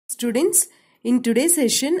Students, in today's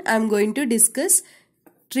session, I am going to discuss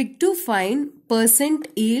trick to find percent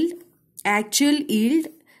yield, actual yield,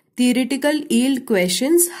 theoretical yield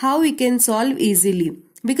questions, how we can solve easily.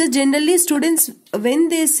 Because generally students, when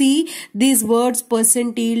they see these words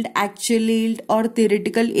percent yield, actual yield or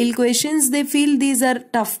theoretical yield questions, they feel these are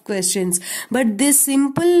tough questions. But this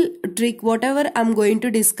simple trick, whatever I'm going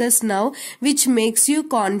to discuss now, which makes you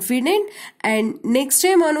confident, and next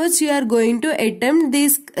time onwards you are going to attempt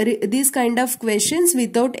these kind of questions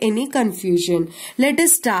without any confusion. Let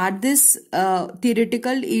us start this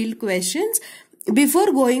theoretical yield questions.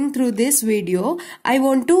 Before going through this video, I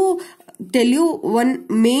want to tell you one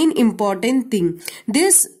main important thing.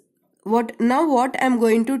 What I'm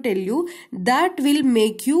going to tell you, that will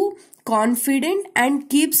make you confident and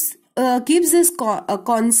keeps this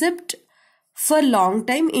concept for long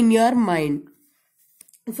time in your mind.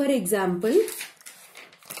 For example,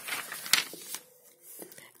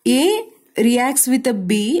 A reacts with a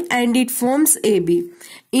B and it forms AB.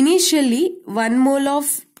 Initially, 1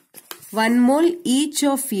 mole each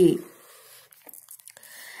of A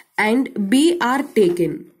and B are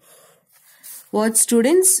taken. What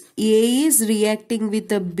students? A is reacting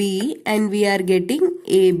with a B and we are getting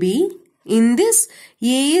AB. In this,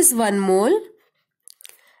 A is 1 mole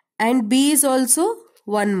and B is also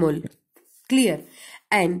 1 mole. Clear?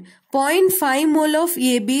 And 0.5 mole of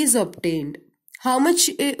AB is obtained. How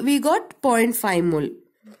much we got? 0.5 mole.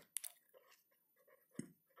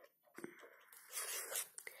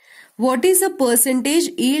 What is the percentage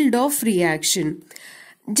yield of reaction?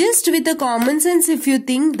 Just with a common sense, if you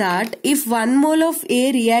think that if 1 mole of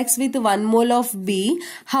A reacts with 1 mole of B,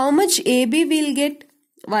 how much AB will get?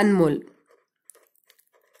 1 mole.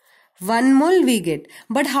 1 mole we get.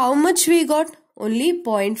 But how much we got? Only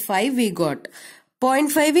 0.5 we got.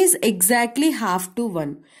 0.5 is exactly half to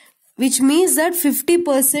 1. Which means that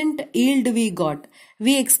 50% yield we got.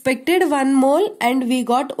 We expected 1 mole and we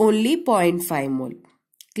got only 0.5 mole.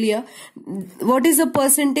 Clear? What is the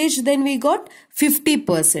percentage then we got?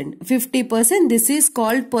 50%. 50%. This is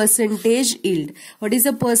called percentage yield. What is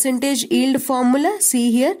the percentage yield formula? See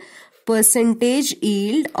here. Percentage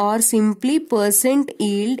yield or simply percent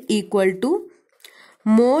yield equal to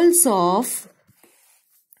moles of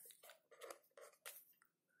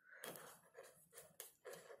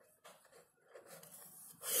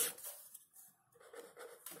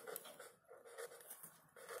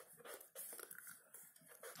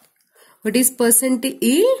what is percent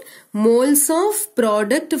yield? Moles of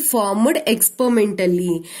product formed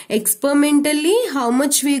experimentally. Experimentally, how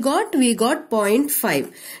much we got? We got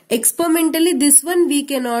 0.5. Experimentally, this one we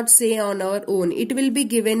cannot say on our own. It will be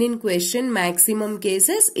given in question. Maximum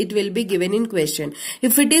cases, it will be given in question.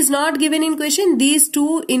 If it is not given in question, these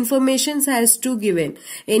two informations has to given.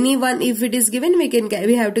 Any one, if it is given,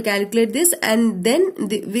 we have to calculate this and then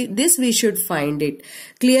this we should find it.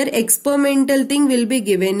 Clear? Experimental thing will be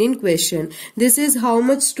given in question. This is how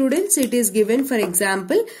much, students? It is given, for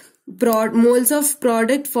example, moles of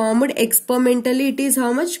product formed experimentally, it is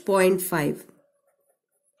how much? 0.5.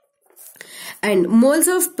 And moles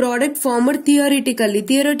of product formed theoretically.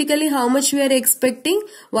 Theoretically, how much we are expecting?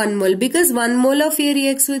 1 mole. Because 1 mole of A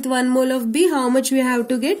reacts with 1 mole of B, how much we have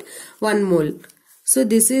to get? 1 mole. So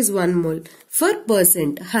this is 1 mole. For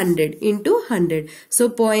percent, 100 into 100. So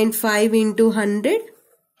 0.5 into 100,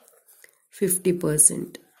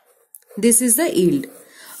 50%. This is the yield.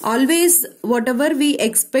 Always, whatever we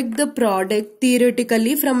expect the product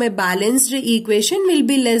theoretically from a balanced equation will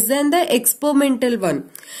be less than the experimental one.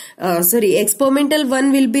 Experimental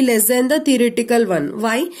one will be less than the theoretical one.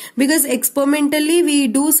 Why? Because experimentally we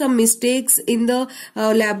do some mistakes in the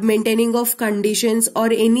lab, maintaining of conditions, or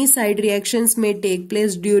any side reactions may take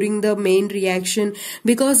place during the main reaction.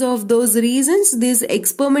 Because of those reasons, this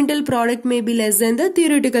experimental product may be less than the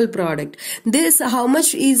theoretical product. This, how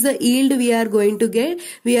much is the yield we are going to get?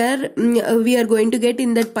 We are going to get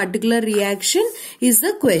in that particular reaction is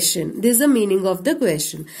the question. This is the meaning of the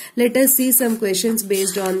question. Let us see some questions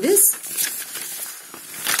based on this.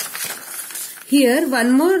 Here,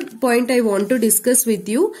 one more point I want to discuss with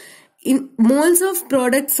you. In moles of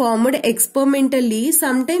product formed experimentally,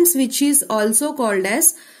 sometimes which is also called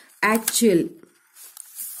as actual.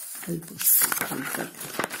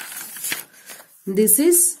 This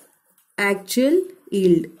is actual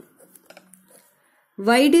yield.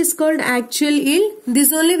 Why it is called actual yield?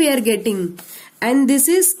 This only we are getting. And this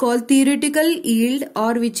is called theoretical yield,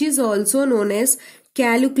 or which is also known as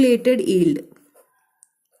calculated yield.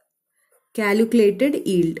 Calculated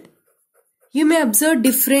yield. You may observe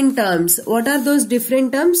different terms. What are those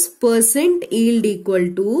different terms? Percent yield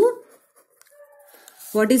equal to,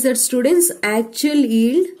 what is that, students? Actual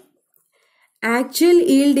yield Actual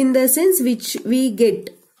yield in the sense which we get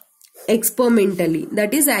experimentally,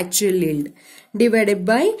 that is actual yield, divided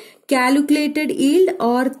by calculated yield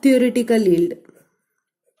or theoretical yield.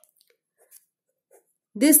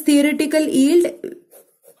 This theoretical yield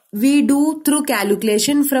we do through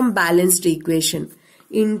calculation from balanced equation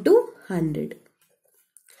into 100.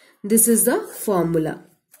 This is the formula.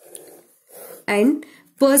 And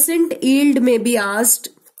percent yield may be asked,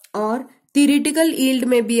 or theoretical yield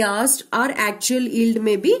may be asked, or actual yield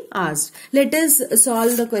may be asked. Let us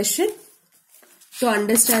solve the question to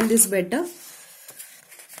understand this better.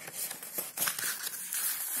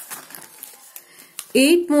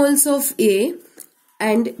 8 moles of A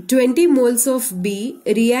and 20 moles of B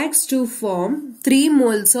reacts to form 3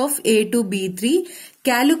 moles of A2B3.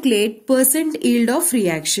 Calculate percent yield of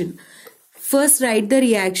reaction. First write the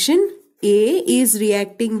reaction. A is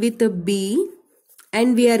reacting with B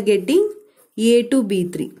and we are getting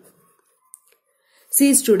A2B3.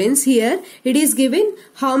 See students, here it is given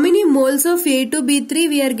how many moles of A2B3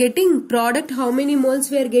 we are getting. Product, how many moles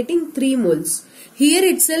we are getting? 3 moles. Here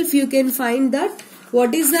itself you can find that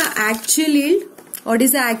what is the actual yield. What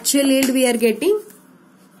is the actual yield we are getting?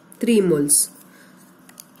 3 moles.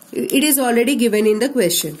 It is already given in the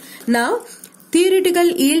question. Now, theoretical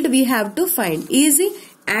yield we have to find. Easy.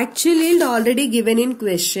 Actual yield already given in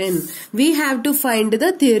question. We have to find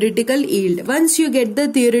the theoretical yield. Once you get the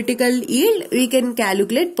theoretical yield, we can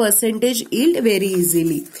calculate percentage yield very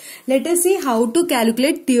easily. Let us see how to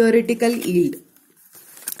calculate theoretical yield.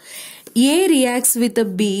 A reacts with a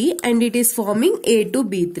B and it is forming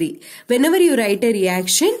A2B3. Whenever you write a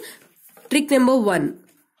reaction, trick number 1.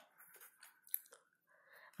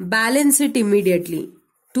 Balance it immediately.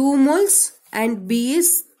 2 moles and B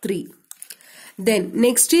is 3. Then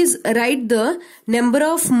next is write the number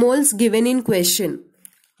of moles given in question.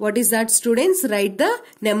 What is that students? Write the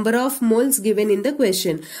number of moles given in the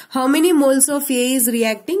question. How many moles of A is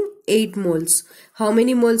reacting? 8 moles. How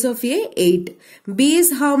many moles of A? 8. B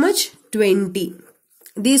is how much? 20.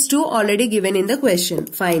 These two already given in the question.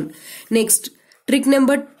 Fine. Next, trick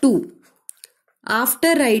number 2.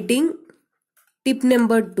 After writing tip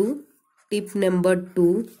number 2, tip number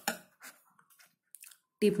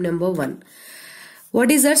 1. What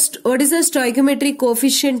is the stoichiometric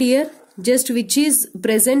coefficient here? Just which is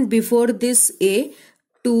present before this A,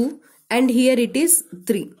 2, and here it is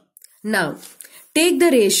 3. Now, take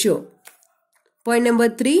the ratio. Point number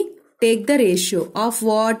 3, take the ratio of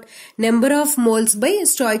what? Number of moles by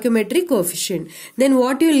stoichiometric coefficient. Then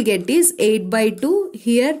what you will get is 8 by 2,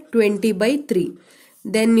 here 20 by 3.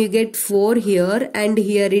 Then you get 4 here and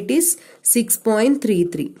here it is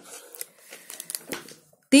 6.33.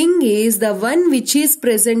 Thing is, the one which is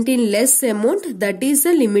present in less amount, that is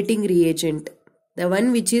the limiting reagent. The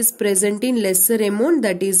one which is present in lesser amount,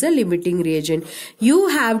 that is the limiting reagent. You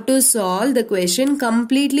have to solve the question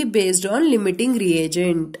completely based on limiting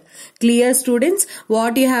reagent. Clear students?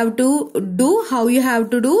 What you have to do, how you have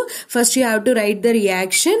to do? First you have to write the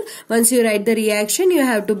reaction. Once you write the reaction, you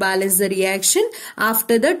have to balance the reaction.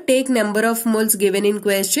 After that, take number of moles given in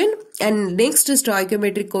question and next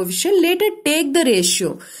stoichiometric coefficient. Later take the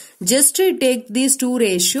ratio. Just take these two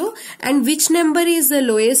ratio and which number is the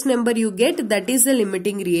lowest number you get, that is the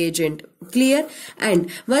limiting reagent. Clear?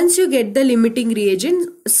 And once you get the limiting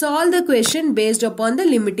reagent, solve the question based upon the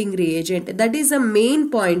limiting reagent. That is the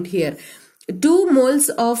main point here. 2 moles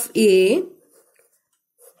of A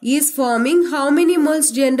is forming how many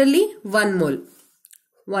moles generally? 1 mole.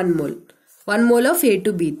 1 mole. 1 mole of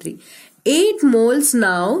A2B3. 8 moles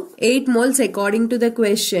now, 8 moles according to the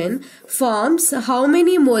question forms how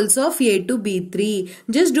many moles of A2B3?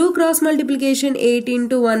 Just do cross multiplication. 8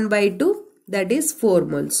 into 1 by 2, that is 4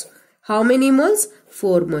 moles. How many moles?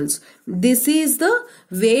 4 moles. This is the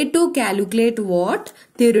way to calculate what?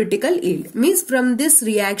 Theoretical yield. Means from this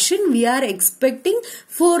reaction we are expecting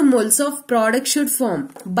 4 moles of product should form.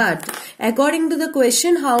 But according to the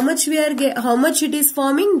question, how much it is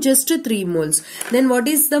forming? Just 3 moles. Then what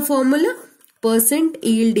is the formula? Percent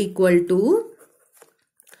yield equal to,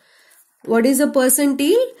 what is the percent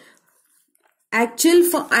yield?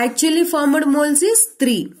 Actually formed moles is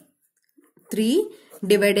 3. 3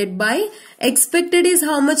 divided by expected is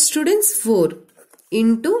how much students? 4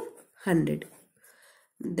 into 100.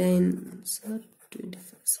 Then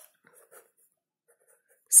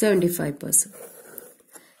 75%.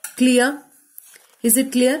 Clear? Is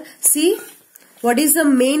it clear? See, what is the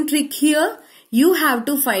main trick here? You have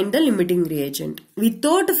to find the limiting reagent.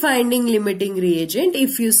 Without finding limiting reagent,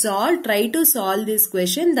 if you try to solve this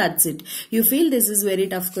question, that's it. You feel this is very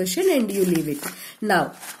tough question and you leave it.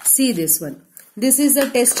 Now, see this one. This is a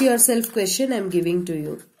test yourself question I am giving to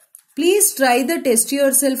you. Please try the test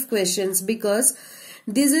yourself questions, because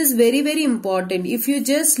this is very, very important. If you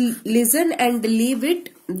just listen and leave it,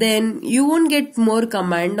 then you won't get more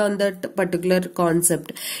command on that particular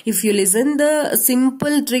concept. If you listen the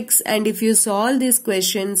simple tricks and if you solve these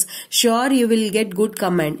questions, sure you will get good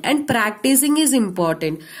command. And practicing is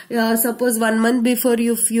important. Suppose 1 month before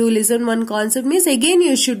if you listen one concept, means again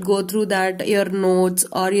you should go through that, your notes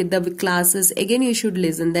or the classes, again you should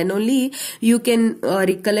listen. Then only you can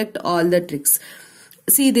recollect all the tricks.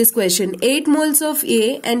 See this question, 8 moles of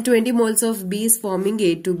A and 20 moles of B is forming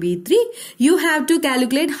A to B3. You have to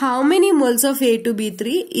calculate how many moles of A to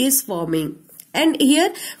B3 is forming. And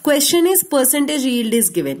here question is percentage yield is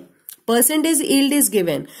given. Percentage yield is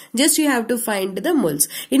given. Just you have to find the moles.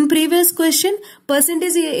 In previous question,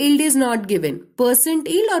 percentage yield is not given. Percent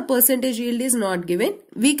yield or percentage yield is not given.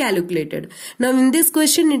 We calculated. Now in this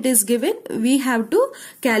question it is given. We have to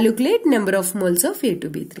calculate number of moles of A to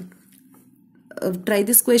B3. Try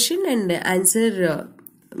this question and answer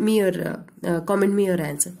comment me your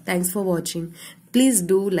answer. Thanks for watching. Please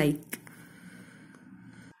do like.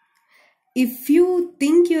 If you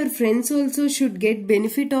think your friends also should get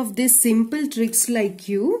benefit of these simple tricks like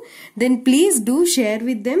you, then please do share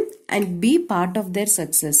with them and be part of their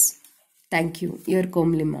success. Thank you. Your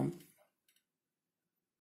Komali Mam.